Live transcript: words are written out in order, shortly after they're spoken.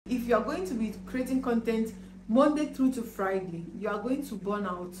you are going to be creating content Monday through to Friday, you are going to burn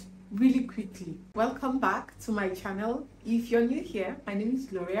out really quickly. Welcome back to my channel. If you're new here, my name is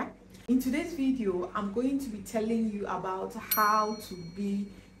Gloria. In today's video, I'm going to be telling you about how to be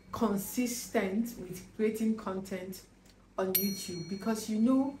consistent with creating content on YouTube, because you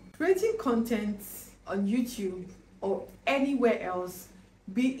know, creating content on YouTube or anywhere else,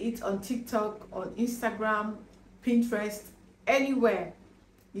 be it on TikTok, on Instagram, Pinterest, anywhere,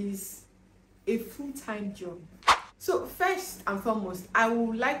 is a full-time job. So first and foremost, I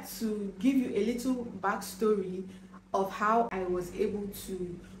would like to give you a little backstory of how I was able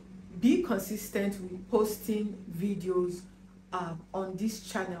to be consistent with posting videos on this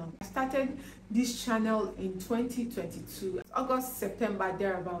channel. I started this channel in 2022, August, September,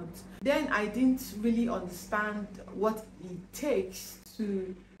 thereabout. Then I didn't really understand what it takes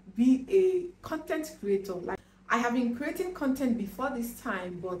to be a content creator. Like, I have been creating content before this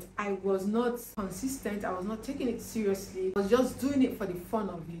time, but I was not consistent. I was not taking it seriously. I was just doing it for the fun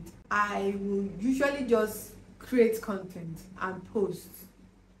of it. I will usually just create content and post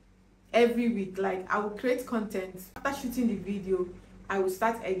every week. Like, I will create content, after shooting the video I will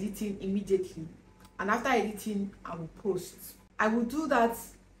start editing immediately, and after editing I will post. I will do that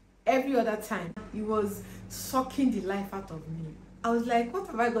every other time. It was sucking the life out of me. I was like, what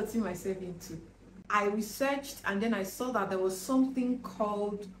have I gotten myself into? I researched, and then I saw that there was something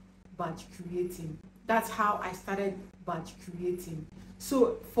called batch creating. That's how I started batch creating.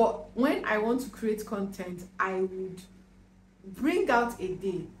 So for when I want to create content, I would bring out a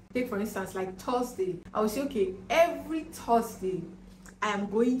day. Take for instance, like Thursday, I would say, okay, every Thursday I am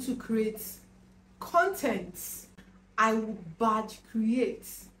going to create content. I will batch create.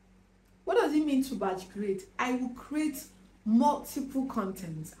 What does it mean to batch create? I will create multiple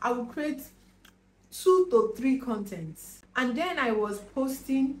contents. I will create 2 to 3 contents, and then I was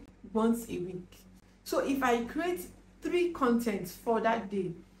posting once a week. So if I create 3 contents for that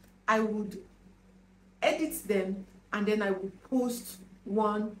day, I would edit them and then I would post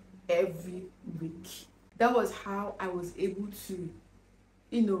one every week. That was how I was able to,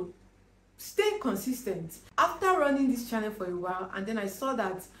 you know, stay consistent. After running this channel for a while, and then I saw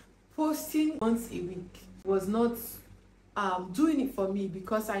that posting once a week was not doing it for me,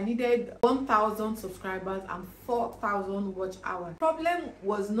 because I needed 1,000 subscribers and 4,000 watch hours. Problem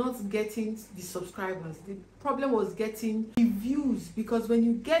was not getting the subscribers. The problem was getting the views, because when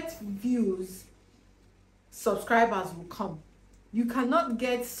you get views, subscribers will come. You cannot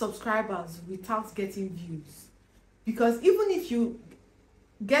get subscribers without getting views, because even if you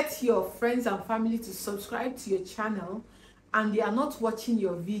get your friends and family to subscribe to your channel and they are not watching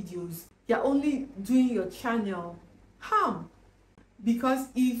your videos, they are only doing your channel harm. Because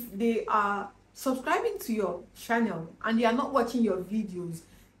if they are subscribing to your channel and they are not watching your videos,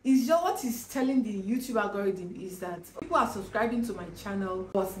 is just what is telling the YouTube algorithm is that people are subscribing to my channel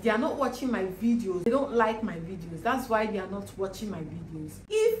but they are not watching my videos. They don't like my videos. That's why they are not watching my videos.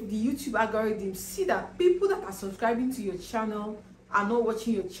 If the YouTube algorithm see that people that are subscribing to your channel are not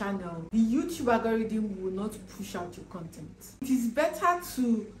watching your channel, the YouTube algorithm will not push out your content. It is better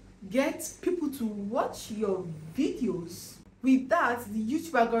to get people to watch your videos. With that, the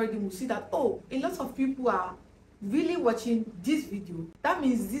YouTube algorithm will see that, oh, a lot of people are really watching this video. That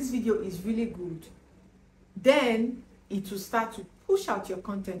means this video is really good. Then it will start to push out your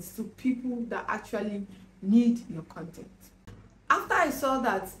content to people that actually need your content. After I saw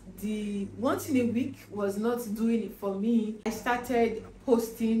that the once in a week was not doing it for me, I started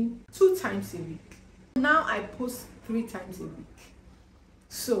posting 2 times a week. Now I post 3 times a week.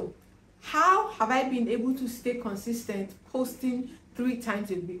 So how have I been able to stay consistent posting 3 times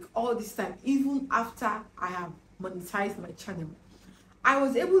a week all this time, even after I have monetized my channel? I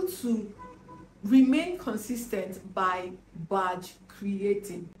was able to remain consistent by batch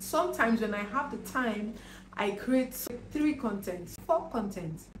creating. Sometimes when I have the time, I create 3 contents, 4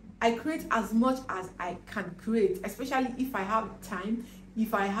 contents. I create as much as I can create, especially if I have time,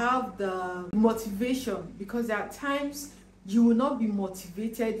 if I have the motivation, because there are times you will not be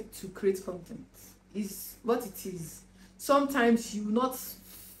motivated to create content. Is what it is. Sometimes you will not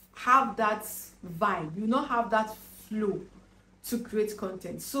have that vibe, you will not have that flow to create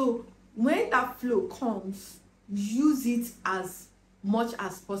content. So when that flow comes, use it as much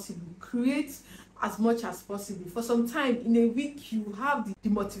as possible. Create as much as possible. For some time in a week, you have the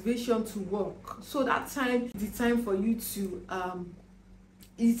motivation to work. So that time is the time for you to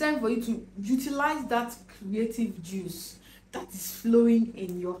utilize that creative juice that is flowing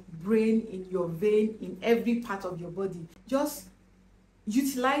in your brain, in your vein, in every part of your body. Just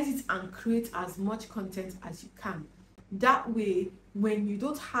utilize it and create as much content as you can. That way, when you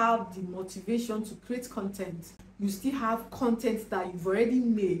don't have the motivation to create content, you still have content that you've already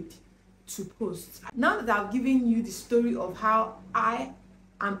made to post. Now that I've given you the story of how I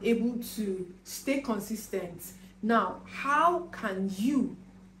am able to stay consistent, now how can you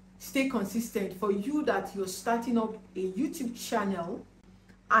stay consistent? For you that you're starting up a YouTube channel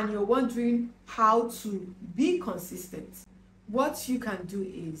and you're wondering how to be consistent, what you can do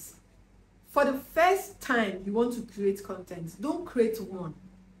is, for the first time you want to create content, don't create one.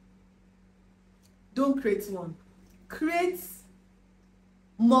 Don't create one. Create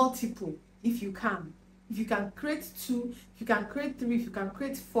multiple if you can. If you can create 2, if you can create 3, if you can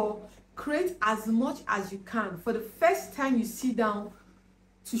create 4, create as much as you can. For the first time you sit down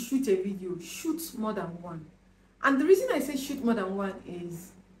to shoot a video, shoot more than one. And the reason I say shoot more than one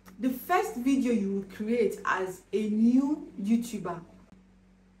is the first video you will create as a new YouTuber,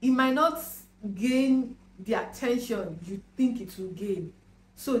 it might not gain the attention you think it will gain.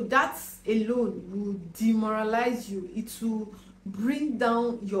 So that alone will demoralize you. It will bring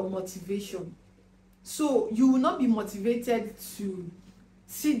down your motivation. So you will not be motivated to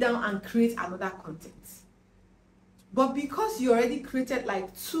sit down and create another content. But because you already created like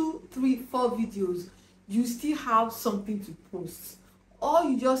 2, 3, 4 videos, you still have something to post. All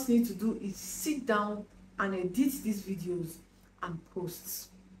you just need to do is sit down and edit these videos and post.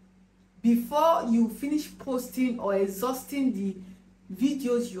 Before you finish posting or exhausting the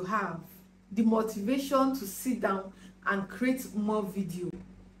videos you have, the motivation to sit down and create more video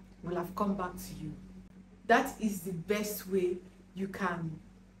will have come back to you. That is the best way you can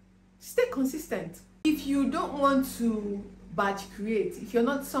stay consistent. If you don't want to batch create, if you're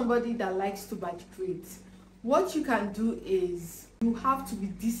not somebody that likes to batch create, what you can do is you have to be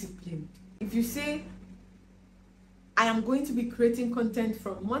disciplined. If you say, I am going to be creating content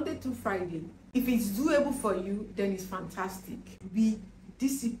from Monday to Friday, if it's doable for you, then it's fantastic. Be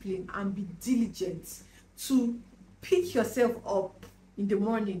disciplined and be diligent to pick yourself up in the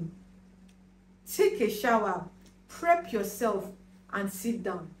morning, take a shower, prep yourself and sit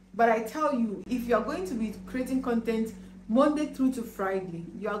down. But I tell you, if you are going to be creating content Monday through to Friday,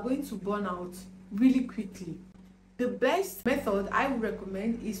 you are going to burn out really quickly. The best method I would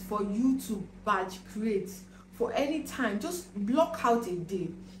recommend is for you to batch create for any time. Just block out a day.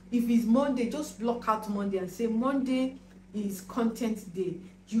 If it's Monday, just block out Monday and say Monday is content day.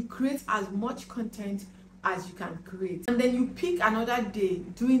 You create as much content as you can create, and then you pick another day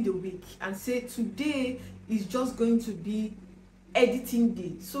during the week and say today is just going to be editing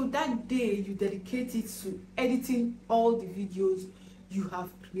day. So that day you dedicate it to editing all the videos you have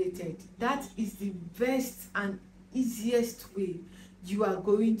created. That is the best and easiest way you are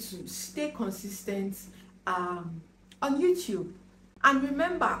going to stay consistent on YouTube. And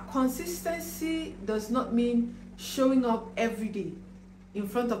remember, consistency does not mean showing up every day in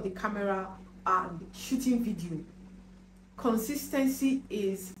front of the camera and shooting video. Consistency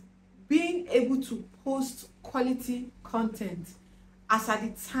is being able to post quality content as at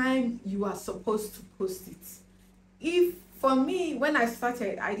the time you are supposed to post it. If for me, when I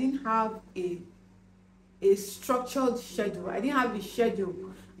started, I didn't have a structured schedule. I didn't have a schedule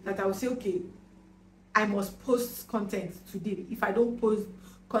that I would say, okay, I must post content today. If I don't post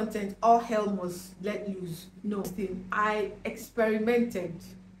content, all hell must let loose. No, I experimented.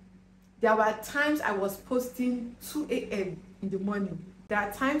 There were times I was posting 2 a.m. in the morning. There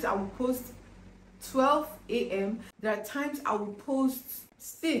are times I will post 12 a.m. There are times I will post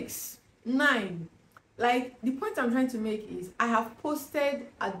 6, 9. Like, the point I'm trying to make is I have posted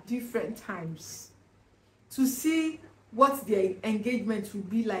at different times to see what the engagement will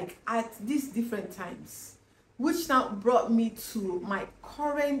be like at these different times, which now brought me to my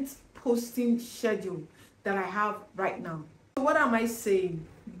current posting schedule that I have right now. So what am I saying?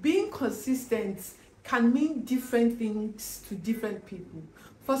 Being consistent can mean different things to different people.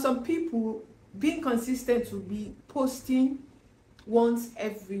 For some people, being consistent will be posting once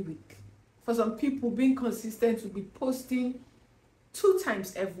every week. For some people, being consistent will be posting 2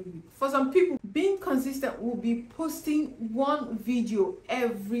 times every week. For some people, being consistent will be posting 1 video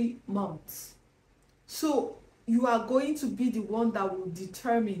every month. So you are going to be the one that will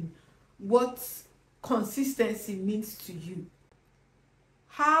determine what consistency means to you.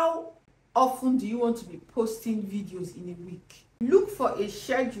 How often do you want to be posting videos in a week? Look for a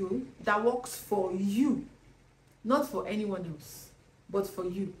schedule that works for you, not for anyone else, but for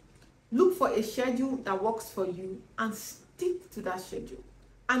you. Look for a schedule that works for you and stick to that schedule.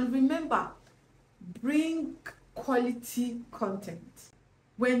 And remember, bring quality content.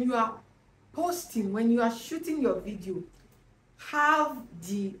 When you are posting, when you are shooting your video, have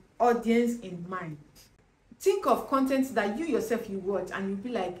the audience in mind. Think of content that you yourself you watch and you'll be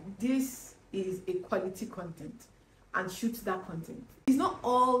like, this is a quality content, and shoot that content. It's not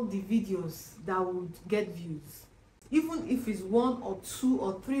all the videos that would get views. Even if it's 1 or 2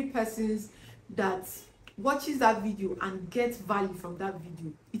 or 3 persons that watches that video and gets value from that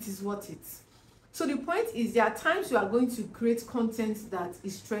video, it is worth it. So the point is, there are times you are going to create content that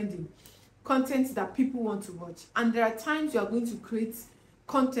is trending, content that people want to watch, and there are times you are going to create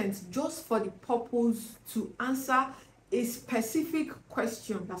content just for the purpose to answer a specific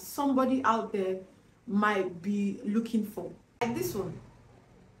question that somebody out there might be looking for. Like this one.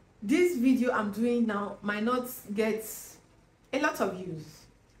 This video I'm doing now might not get a lot of views.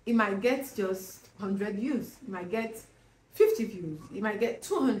 It might get just 100 views. It might get 50 views. It might get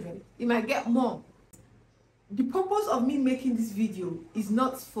 200. It might get more. The purpose of me making this video is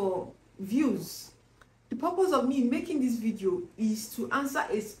not for views. The purpose of me making this video is to answer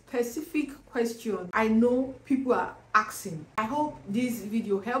a specific question I know people are asking. I hope this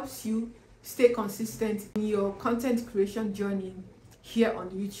video helps you stay consistent in your content creation journey here on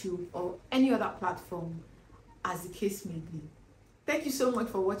YouTube or any other platform, as the case may be. Thank you so much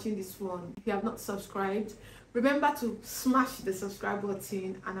for watching this one. If you have not subscribed, remember to smash the subscribe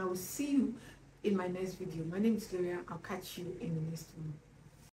button, and I will see you in my next video. My name is Gloria. I'll catch you in the next one.